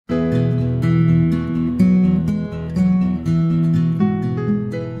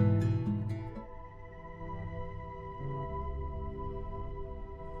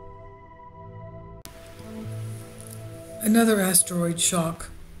Another asteroid shock.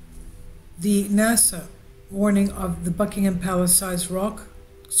 The NASA warning of the Buckingham Palace-sized rock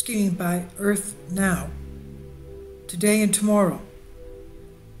skimming by Earth now, today and tomorrow.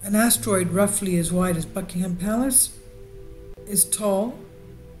 An asteroid roughly as wide as Buckingham Palace, is tall,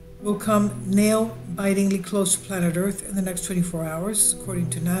 will come nail-bitingly close to planet Earth in the next 24 hours, according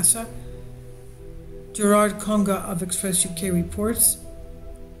to NASA. Gerard Conga of Express UK reports.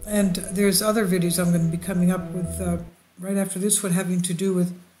 And there's other videos I'm going to be coming up with right after this one, having to do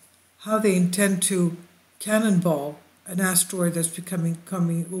with how they intend to cannonball an asteroid that's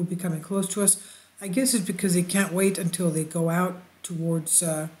will be coming close to us. I guess it's because they can't wait until they go out towards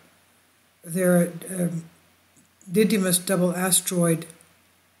their Didymos double asteroid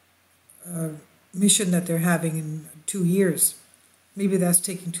mission that they're having in 2 years. Maybe that's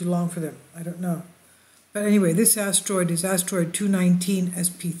taking too long for them. I don't know. But anyway, this asteroid is asteroid 219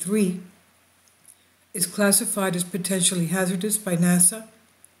 SP3. It's classified as potentially hazardous by NASA.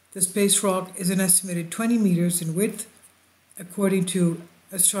 The space rock is an estimated 20 meters in width, according to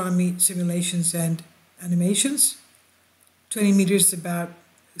astronomy simulations and animations. 20 meters is about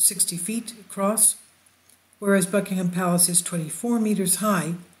 60 feet across, whereas Buckingham Palace is 24 meters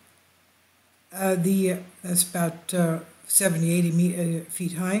high. That's about 80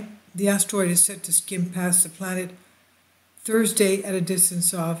 feet high. The asteroid is set to skim past the planet Thursday at a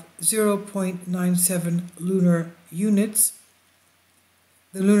distance of 0.97 lunar units.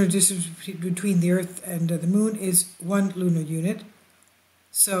 The lunar distance between the Earth and the Moon is 1 lunar unit.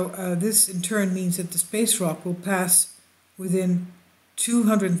 So this in turn means that the space rock will pass within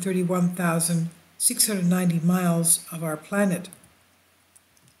 231,690 miles of our planet.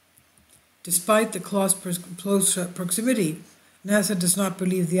 Despite the close proximity, NASA does not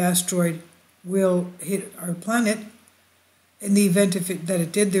believe the asteroid will hit our planet. In the event that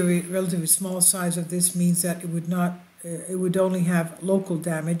it did, the relatively small size of this means that it would only have local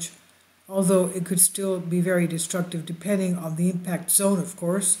damage, although it could still be very destructive depending on the impact zone, of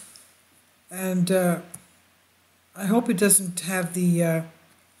course. And I hope it doesn't have the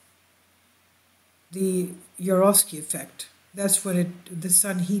Yarovsky effect. That's when the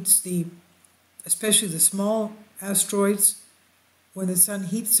sun heats especially the small asteroids. When the sun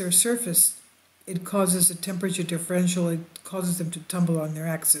heats their surface, it causes a temperature differential. It causes them to tumble on their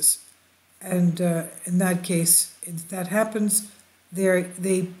axis. And in that case, if that happens,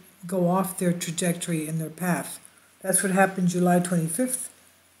 they go off their trajectory in their path. That's what happened July 25th,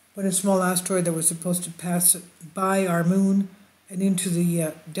 when a small asteroid that was supposed to pass by our moon and into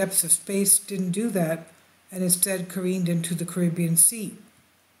the depths of space didn't do that, and instead careened into the Caribbean Sea.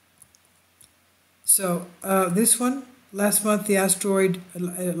 So this one, last month asteroid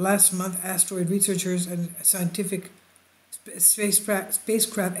researchers and scientific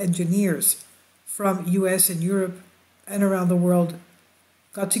spacecraft engineers from US and Europe and around the world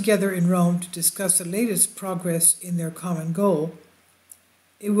got together in Rome to discuss the latest progress in their common goal.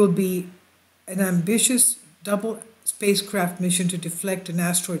 It will be an ambitious double spacecraft mission to deflect an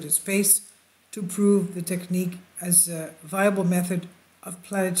asteroid in space to prove the technique as a viable method of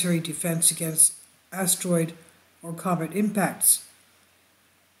planetary defense against asteroid or comet impacts.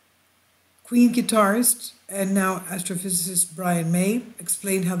 Queen guitarist and now astrophysicist Brian May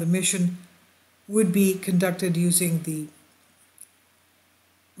explained how the mission would be conducted using the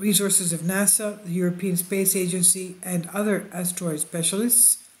resources of NASA, the European Space Agency, and other asteroid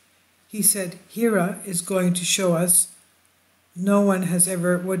specialists. He said, Hera is going to show us what no one has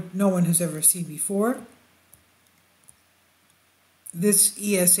ever seen before. This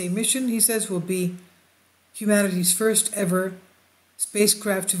ESA mission, he says, will be humanity's first ever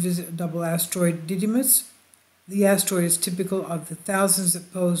spacecraft to visit a double asteroid Didymos. The asteroid is typical of the thousands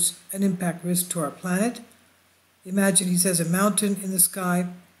that pose an impact risk to our planet. Imagine, he says, a mountain in the sky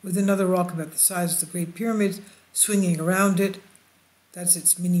with another rock about the size of the Great Pyramid swinging around it. That's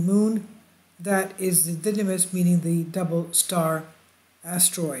its mini moon. That is the Didymos, meaning the double star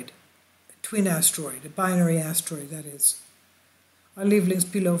asteroid, a twin asteroid, a binary asteroid, that is. I'll leave links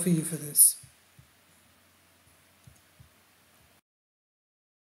below for you for this.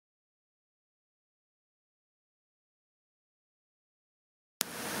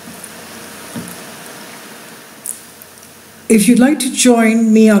 If you'd like to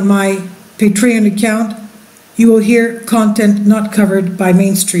join me on my Patreon account, you will hear content not covered by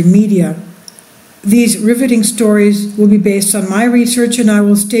mainstream media. These riveting stories will be based on my research, and I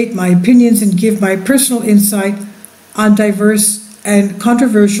will state my opinions and give my personal insight on diverse and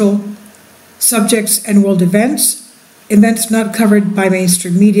controversial subjects and world events not covered by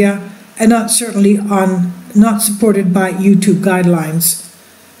mainstream media, and not supported by YouTube guidelines.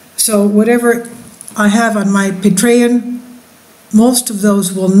 So whatever I have on my Patreon most of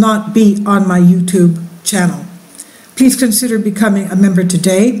those will not be on my YouTube channel. Please consider becoming a member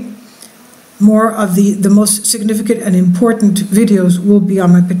today. More of the most significant and important videos will be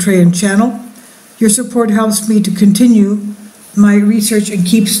on my Patreon channel. Your support helps me to continue my research and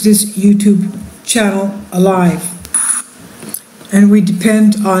keeps this YouTube channel alive. And we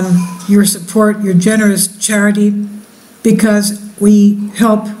depend on your support, your generous charity, because we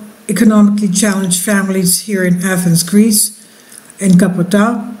help economically challenged families here in Athens, Greece, in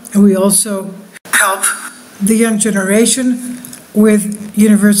Kapota, and we also help the young generation with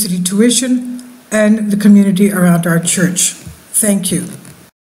university tuition and the community around our church. Thank you.